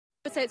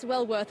I'd say it's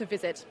well worth a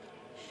visit.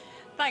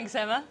 Thanks,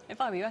 Emma. If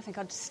I were you, I think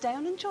I'd stay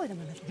and enjoy them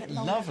a little bit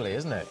longer. Lovely,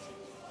 isn't it?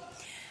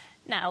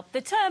 Now,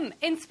 the term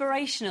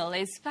inspirational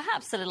is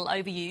perhaps a little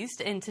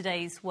overused in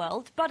today's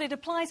world, but it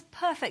applies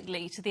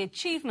perfectly to the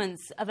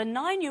achievements of a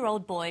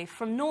 9-year-old boy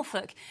from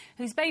Norfolk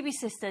whose baby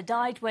sister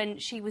died when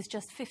she was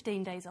just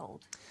 15 days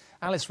old.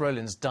 Alice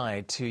Rowlands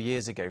died 2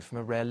 years ago from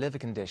a rare liver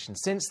condition.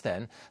 Since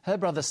then, her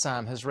brother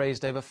Sam has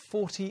raised over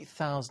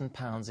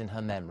 £40,000 in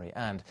her memory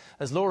and,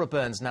 as Laura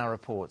Burns now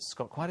reports,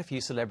 got quite a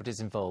few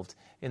celebrities involved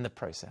in the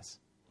process.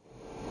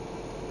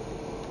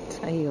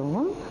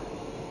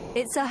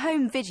 It's a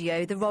home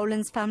video the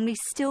Rowlands family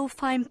still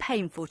find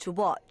painful to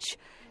watch.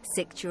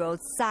 6-year-old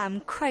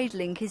Sam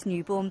cradling his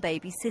newborn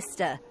baby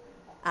sister.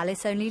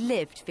 Alice only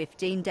lived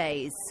 15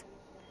 days.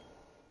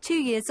 2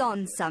 years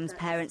on, Sam's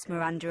parents,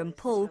 Miranda and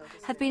Paul,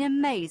 have been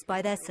amazed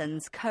by their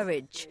son's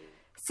courage.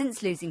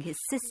 Since losing his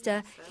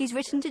sister, he's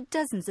written to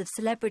dozens of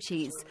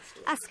celebrities,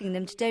 asking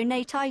them to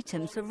donate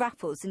items for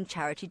raffles and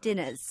charity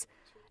dinners.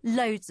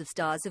 Loads of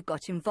stars have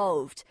got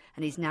involved,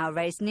 and he's now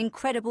raised an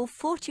incredible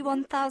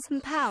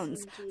 £41,000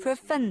 for a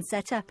fund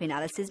set up in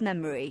Alice's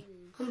memory.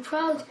 I'm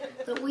proud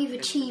that we've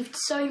achieved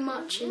so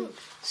much in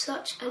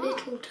such a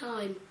little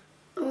time.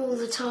 All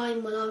the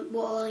time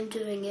while I'm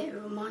doing it, it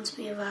reminds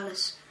me of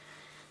Alice.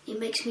 It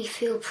makes me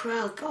feel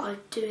proud that I'm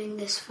doing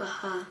this for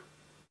her.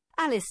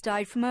 Alice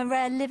died from a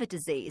rare liver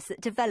disease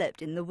that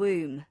developed in the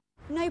womb.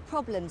 No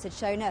problems had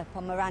shown up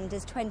on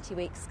Miranda's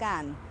 20-week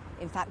scan.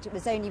 In fact, it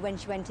was only when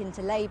she went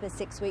into labour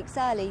 6 weeks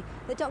early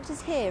that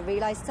doctors here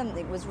realised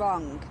something was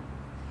wrong.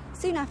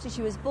 Soon after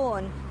she was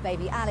born,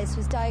 baby Alice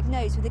was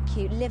diagnosed with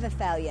acute liver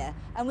failure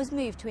and was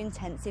moved to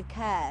intensive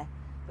care.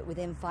 But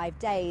within 5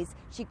 days,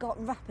 she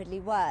got rapidly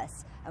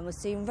worse and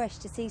was soon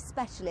rushed to see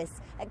specialists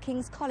at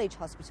King's College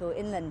Hospital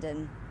in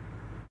London.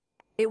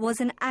 It was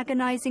an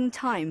agonising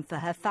time for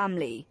her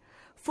family.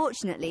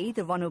 Fortunately,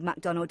 the Ronald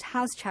McDonald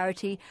House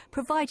charity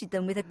provided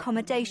them with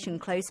accommodation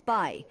close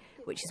by,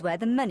 which is where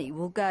the money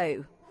will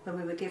go. When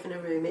we were given a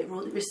room, it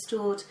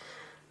restored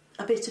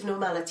a bit of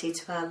normality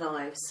to our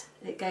lives.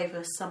 It gave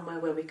us somewhere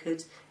where we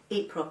could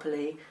eat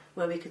properly,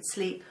 where we could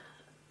sleep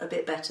a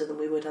bit better than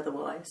we would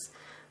otherwise,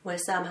 where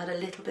Sam had a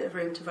little bit of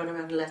room to run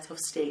around and let off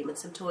steam and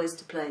some toys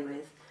to play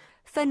with.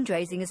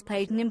 Fundraising has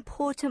played an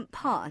important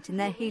part in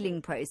their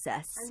healing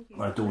process.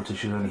 My daughter,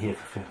 she was only here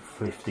for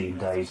 15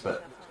 days,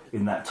 but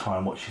in that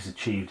time what she's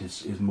achieved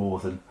is more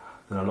than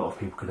a lot of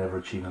people could ever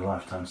achieve in a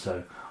lifetime.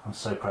 So I'm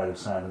so proud of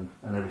Sam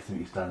and everything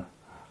he's done.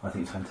 I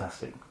think it's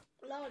fantastic.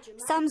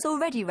 Sam's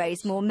already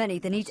raised more money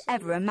than he'd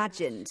ever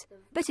imagined,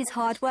 but his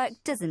hard work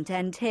doesn't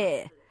end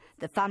here.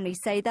 The family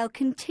say they'll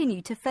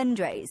continue to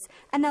fundraise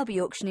and they'll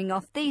be auctioning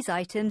off these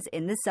items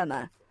in the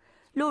summer.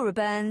 Laura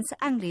Burns,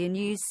 Anglia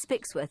News,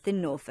 Spixworth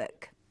in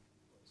Norfolk.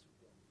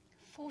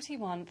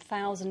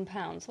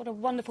 £41,000. What a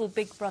wonderful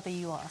big brother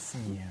you are.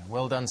 Yeah,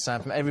 well done,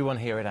 Sam, from everyone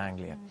here at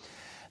Anglia.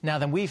 Now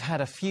then, we've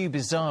had a few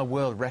bizarre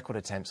world record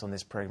attempts on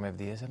this programme over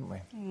the years, haven't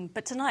we?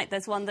 But tonight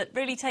there's one that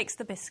really takes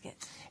the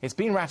biscuit. It's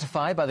been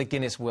ratified by the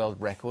Guinness World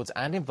Records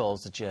and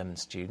involves a German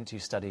student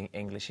who's studying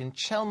English in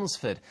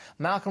Chelmsford.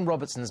 Malcolm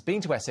Robertson's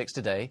been to Essex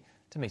today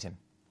to meet him.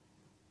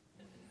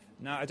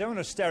 Now, I don't want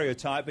to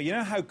stereotype, but you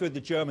know how good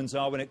the Germans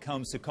are when it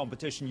comes to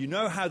competition. You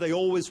know how they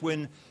always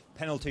win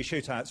penalty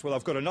shootouts. Well,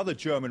 I've got another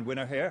German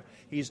winner here.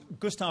 He's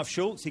Gustav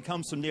Schulz. He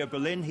comes from near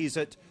Berlin. He's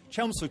at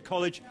Chelmsford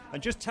College.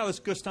 And just tell us,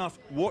 Gustav,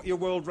 what your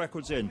world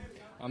record's in.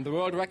 I'm the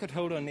world record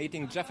holder in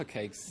eating Jaffa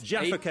cakes.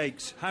 Jaffa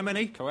cakes. How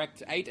many?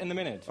 Correct. 8 in the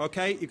minute.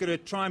 OK, you're going to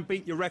try and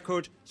beat your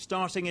record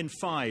starting in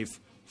 5,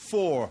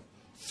 4,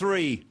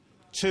 3,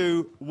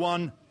 2,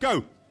 1,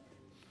 go!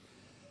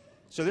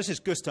 So this is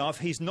Gustav.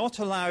 He's not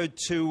allowed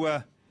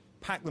to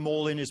pack them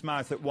all in his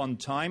mouth at one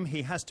time.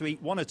 He has to eat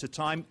one at a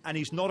time, and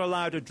he's not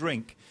allowed a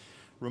drink.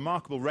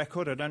 Remarkable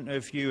record. I don't know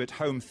if you at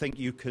home think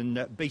you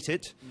can beat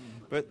it,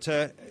 but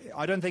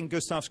I don't think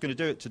Gustav's going to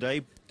do it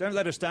today. Don't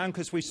let us down,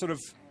 because we sort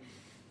of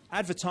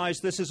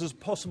advertised this as a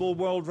possible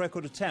world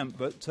record attempt,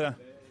 but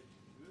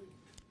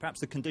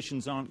perhaps the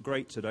conditions aren't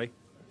great today.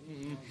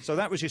 So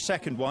that was your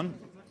second one.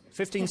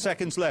 15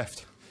 seconds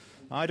left.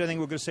 I don't think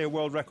we're going to see a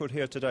world record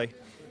here today.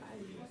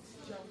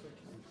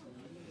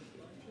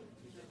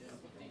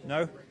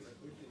 No?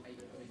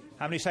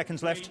 How many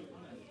seconds left?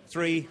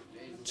 3,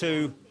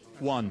 2,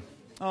 1.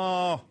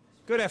 Oh,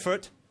 good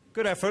effort.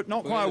 Good effort.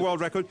 Not quite a world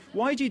record.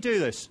 Why do you do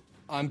this?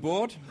 I'm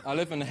bored. I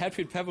live in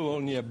Hatfield Peveril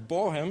near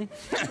Boreham.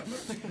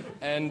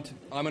 And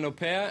I'm an au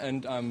pair,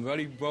 and I'm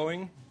really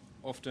rowing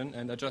often,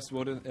 and I just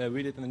read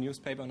it in the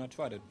newspaper, and I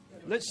tried it.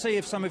 Let's see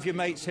if some of your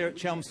mates here at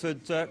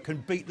Chelmsford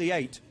can beat the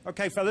 8.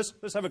 OK, fellas,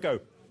 let's have a go.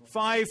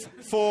 5,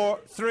 4,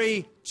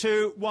 3,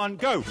 2, 1,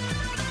 go!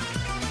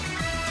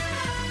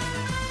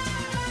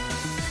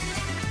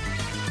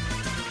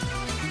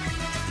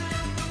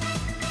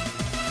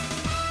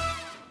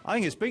 I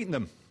think it's beaten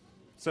them.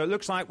 So it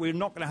looks like we're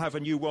not going to have a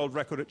new world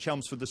record at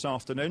Chelmsford this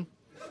afternoon.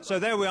 So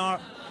there we are.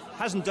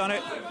 Hasn't done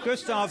it.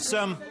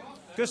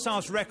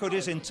 Gustav's record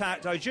is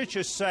intact. I should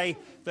just say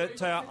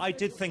that I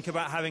did think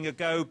about having a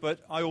go, but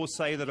I always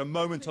say that a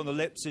moment on the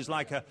lips is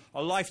like a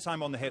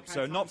lifetime on the hips,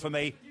 so not for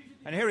me.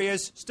 And here he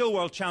is, still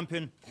world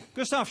champion,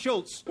 Gustav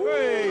Schulz.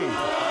 Hey!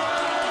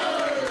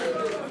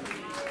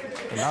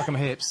 Malcolm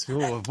hips.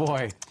 Oh,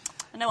 boy.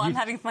 I know what I'm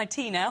having for my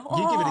tea now.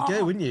 You'd give it a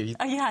go, wouldn't you?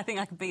 Oh, yeah, I think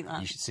I could beat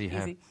that. You should see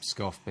her Easy.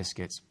 scoff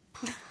biscuits.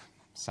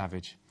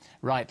 Savage.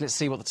 Right, let's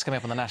see what's coming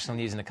up on the national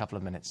news in a couple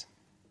of minutes.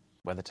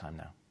 Weather time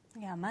now.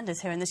 Yeah,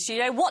 Amanda's here in the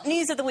studio. What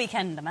news of the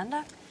weekend,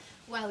 Amanda?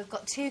 Well, we've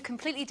got 2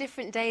 completely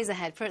different days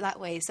ahead, put it that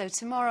way. So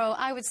tomorrow,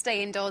 I would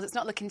stay indoors. It's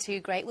not looking too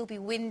great. It will be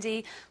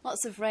windy,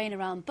 lots of rain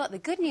around. But the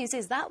good news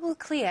is that will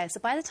clear. So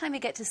by the time we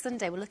get to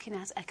Sunday, we're looking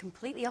at a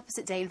completely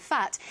opposite day. In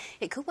fact,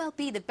 it could well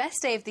be the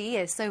best day of the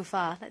year so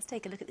far. Let's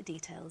take a look at the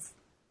details.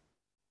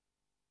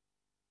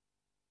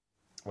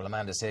 Well,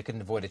 Amanda's here.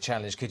 Couldn't avoid a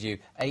challenge, could you?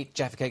 8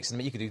 Jaffa cakes in a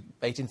minute. You could do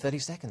 8 in 30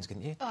 seconds,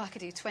 couldn't you? Oh, I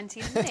could do 20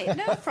 in a minute.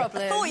 No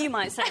problem. I thought you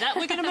might say that.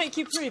 We're going to make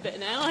you prove it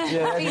now.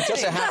 Yeah, it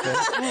just so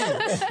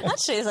happens.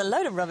 Actually, there's a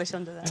load of rubbish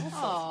under there.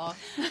 Oh.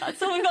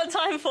 That's all we've got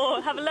time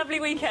for. Have a lovely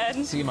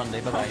weekend. See you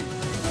Monday.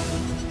 Bye-bye.